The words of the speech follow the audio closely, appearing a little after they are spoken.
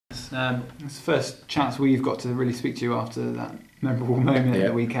It's the first chance we've got to really speak to you after that memorable moment at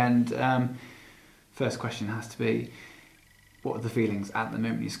the weekend. First question has to be, what were the feelings at the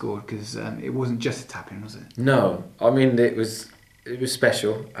moment you scored? Because it wasn't just a tap-in, was it? No, I mean it was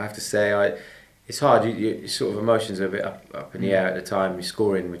special. I have to say, it's hard. Your sort of emotions are a bit up in the air at the time. You're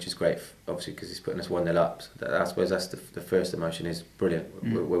scoring, which is great, obviously, because he's putting us 1-0 up. So I suppose that's the first emotion is brilliant.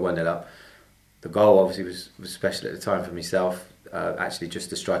 We're 1-0 up. The goal obviously was special at the time for myself. Actually,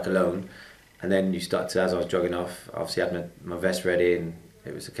 just the strike alone, and then you start to, as I was jogging off, obviously had my vest ready, and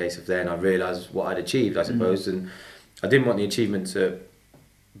it was a case of then I realised what I'd achieved, I suppose, and I didn't want the achievement to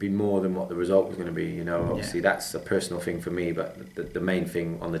be more than what the result was going to be. You know, obviously that's a personal thing for me, but the main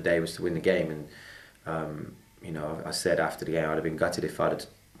thing on the day was to win the game. And you know, I said after the game I'd have been gutted if I'd have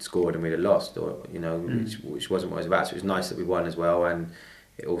scored and we'd have lost, or you know, which wasn't what it was about. So it was nice that we won as well, and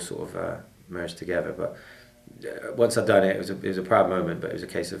it all sort of merged together. But once I'd done it, it was a proud moment. But it was a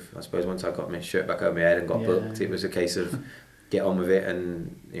case of, I suppose, once I got my shirt back over my head and got booked, it was a case of get on with it,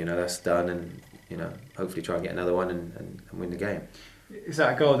 and you know, that's done, and you know, hopefully try and get another one and win the game. Is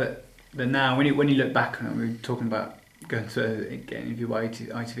that a goal that now, when you look back on it, we were talking about going to get an interview by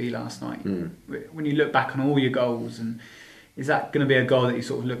ITV last night. When you look back on all your goals, and is that going to be a goal that you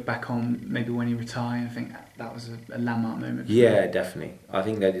sort of look back on maybe when you retire and think that was a landmark moment? Yeah, definitely. I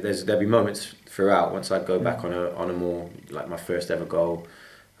think that there'll be moments throughout once I go back on a more, like my first ever goal.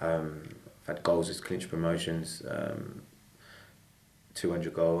 I've had goals as clinched promotions.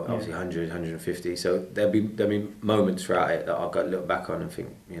 200 goal, obviously 100, 150. So there'll be moments throughout it that I'll go look back on and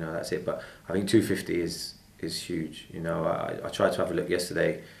think, you know, that's it. But I think 250 is huge. You know, I tried to have a look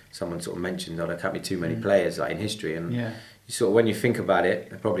yesterday. Someone sort of mentioned that there can't be too many players like in history, and you sort of, when you think about it,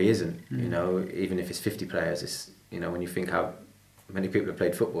 there probably isn't. You know, even if it's 50 players, it's, you know, when you think how many people have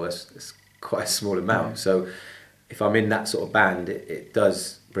played football, it's quite a small amount. So if I'm in that sort of band, it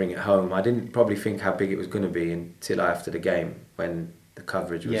does bring it home. I didn't probably think how big it was going to be until after the game, when the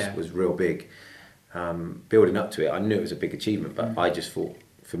coverage was real big. Building up to it, I knew it was a big achievement, but I just thought,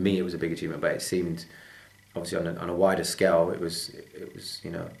 for me, it was a big achievement. But it seemed, obviously, on a wider scale, it was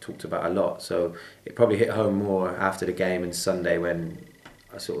you know, talked about a lot. So it probably hit home more after the game and Sunday, when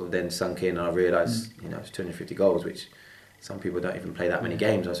I sort of then sunk in and I realised, you know, it's 250 goals, which some people don't even play that many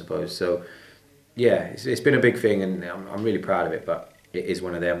games, I suppose. So yeah, it's been a big thing, and I'm really proud of it. But it is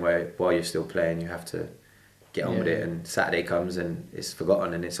one of them where while you're still playing, you have to get on with it, and Saturday comes and it's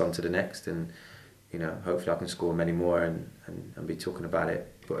forgotten and it's on to the next, and you know, hopefully I can score many more and be talking about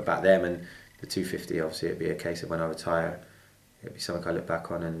it, but about them. And the 250, obviously it'd be a case of when I retire, it'd be something I look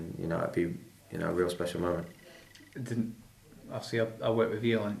back on, and you know, it'd be, you know, a real special moment. Obviously I work with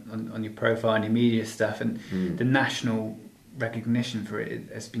you on your profile and your media stuff, and the national recognition for it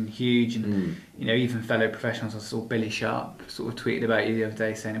has been huge, and you know, even fellow professionals, I saw Billy Sharp sort of tweeted about you the other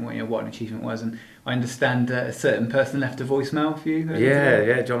day saying what an achievement was, and I understand a certain person left a voicemail for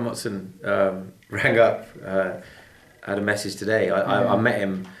you. John Watson rang up, had a message today. I met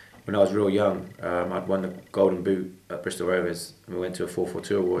him when I was real young. I'd won the Golden Boot at Bristol Rovers, and we went to a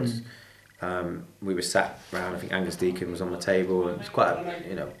 442 Awards. We were sat around, I think Angus Deacon was on the table, and it was quite a,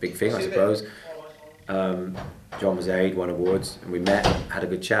 you know, big thing, I suppose. John was there, he'd won awards, and we met, had a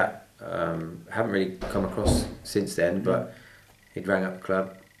good chat. Haven't really come across since then, but he'd rang up the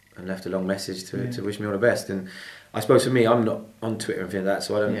club and left a long message to wish me all the best. And I suppose for me, I'm not on Twitter and things like that,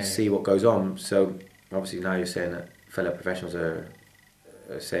 so I don't see what goes on. So obviously now you're saying that fellow professionals are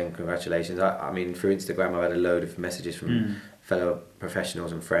saying congratulations. I mean, through Instagram I've had a load of messages from fellow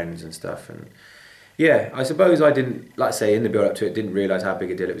professionals and friends and stuff, and yeah, I suppose I didn't, like I say, in the build up to it, didn't realise how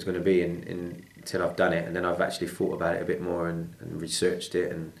big a deal it was going to be until I've done it, and then I've actually thought about it a bit more and researched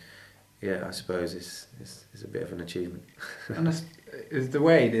it, and yeah, I suppose it's a bit of an achievement. And it was the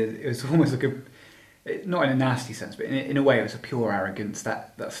way that it was almost like not in a nasty sense, but in a way it was a pure arrogance,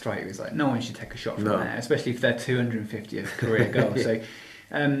 that strike. It was like, no one should take a shot from there, especially if they're 250th career goal. So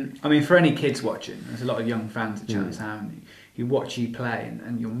I mean, for any kids watching, there's a lot of young fans at Cheltenham Town who watch you play,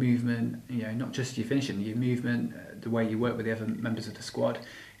 and your movement, you know, not just your finishing, your movement, the way you work with the other members of the squad.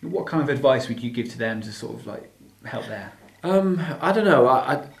 What kind of advice would you give to them to sort of like help there? I don't know.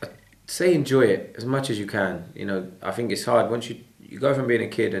 I'd say enjoy it as much as you can. You know, I think it's hard once you go from being a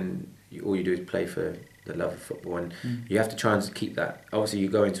kid and all you do is play for the love of football, and you have to try and keep that. Obviously, you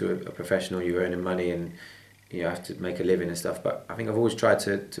go into a professional, you're earning money, and you have to make a living and stuff. But I think I've always tried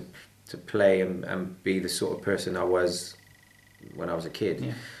to play and be the sort of person I was when I was a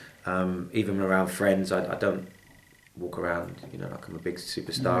kid. Even around friends, I don't walk around, you know, like I'm a big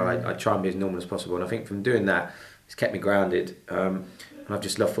superstar. I try and be as normal as possible, and I think from doing that, it's kept me grounded. And I've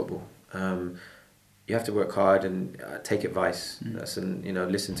just loved football. you have to work hard and take advice. And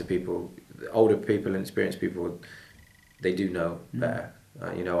listen to people, older people and experienced people. They do know better.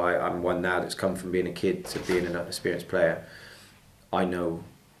 I'm one now that's come from being a kid to being an experienced player. I know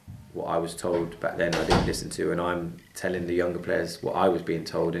what I was told back then I didn't listen to, and I'm telling the younger players what I was being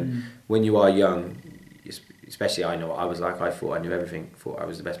told. And when you are young, especially I know what I was like, I thought I knew everything, thought I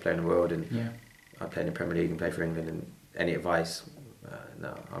was the best player in the world, and I played in the Premier League and played for England, and any advice,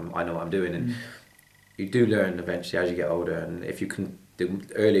 no, I know what I'm doing. And you do learn eventually as you get older, and if you can, the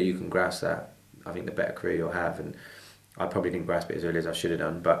earlier you can grasp that, I think the better career you'll have. And I probably didn't grasp it as early as I should have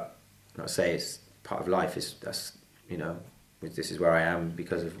done, but like I say, it's part of life. This is where I am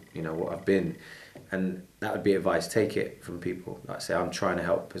because of what I've been, and that would be advice. Take it from people. Like I say, I'm trying to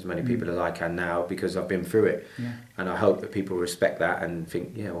help as many people as I can now because I've been through it, and I hope that people respect that and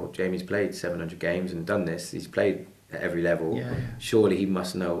think, Jamie's played 700 games and done this. He's played at every level. Surely he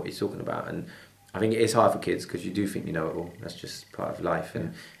must know what he's talking about. And I think it is hard for kids because you do think you know it all. That's just part of life,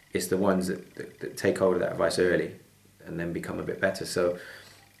 and it's the ones that take hold of that advice early and then become a bit better. So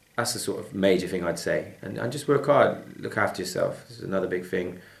that's the sort of major thing I'd say. And just work hard, look after yourself. This is another big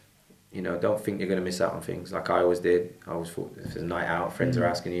thing. Don't think you're going to miss out on things like I always did. I always thought if there's a night out, friends are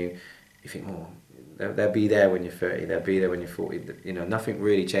asking you, you think, they'll be there when you're 30, they'll be there when you're 40. Nothing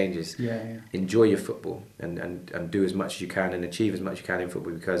really changes. Enjoy your football and do as much as you can and achieve as much as you can in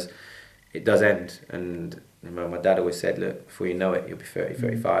football, because it does end. And my dad always said, look, before you know it, you'll be 30,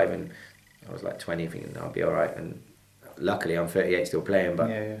 35. And I was like 20 thinking, I'll be all right. And luckily I'm 38 still playing, but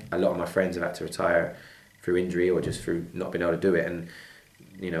a lot of my friends have had to retire through injury or just through not being able to do it, and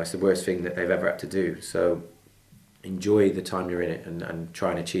it's the worst thing that they've ever had to do. So enjoy the time you're in it and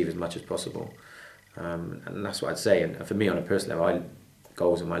try and achieve as much as possible, and that's what I'd say. And for me on a personal level,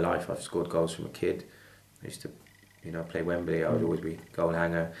 goals in my life, I've scored goals from a kid. I used to play Wembley, I would always be goal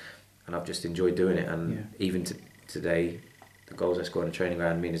hanger, and I've just enjoyed doing it. And even today, the goals I score on the training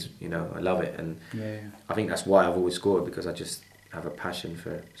ground means I love it, and I think that's why I've always scored, because I just have a passion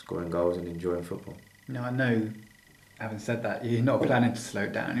for scoring goals and enjoying football. I know, having said that, you're not planning to slow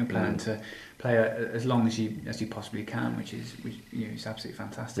down. You're planning to play as long as you possibly can, which is absolutely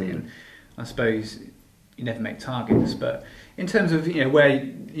fantastic. And I suppose you never make targets, but in terms of where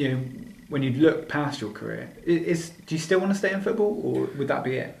when you look past your career, do you still want to stay in football, or would that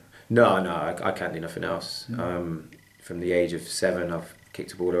be it? No, I can't do nothing else. From the age of 7, I've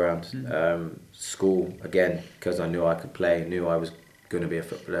kicked a ball around. School, again, because I knew I could play, knew I was going to be a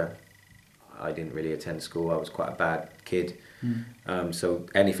footballer. I didn't really attend school. I was quite a bad kid. So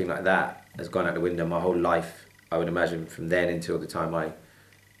anything like that has gone out the window. My whole life, I would imagine, from then until the time I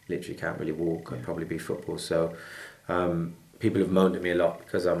literally can't really walk, would probably be football. So people have moaned at me a lot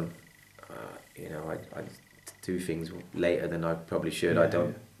because I do things later than I probably should. I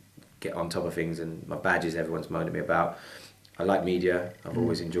don't get on top of things, and my badges everyone's moaned at me about. I like media. I've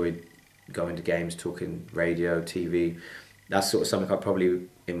always enjoyed going to games, talking radio, TV. That's sort of something I probably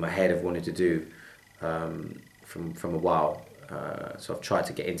in my head have wanted to do from a while. So I've tried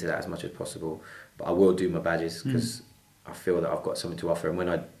to get into that as much as possible. But I will do my badges because I feel that I've got something to offer. And when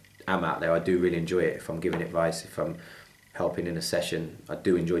I am out there, I do really enjoy it. If I'm giving advice, if I'm helping in a session, I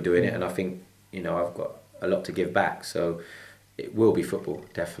do enjoy doing it. And I think I've got a lot to give back. So it will be football,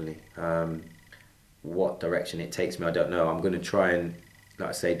 definitely. What direction it takes me, I don't know. I'm going to try and, like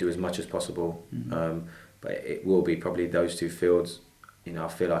I say, do as much as possible. But it will be probably those two fields. I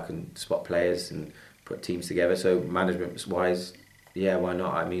feel I can spot players and put teams together. So management-wise, why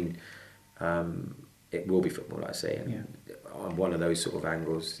not? I mean, it will be football, like I say. And on one of those sort of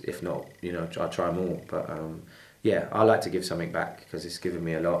angles, if not, I'll try them all. But I like to give something back because it's given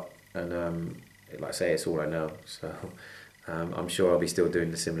me a lot. And like I say, it's all I know. So I'm sure I'll be still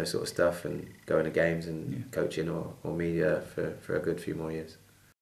doing the similar sort of stuff and going to games and coaching or media for a good few more years.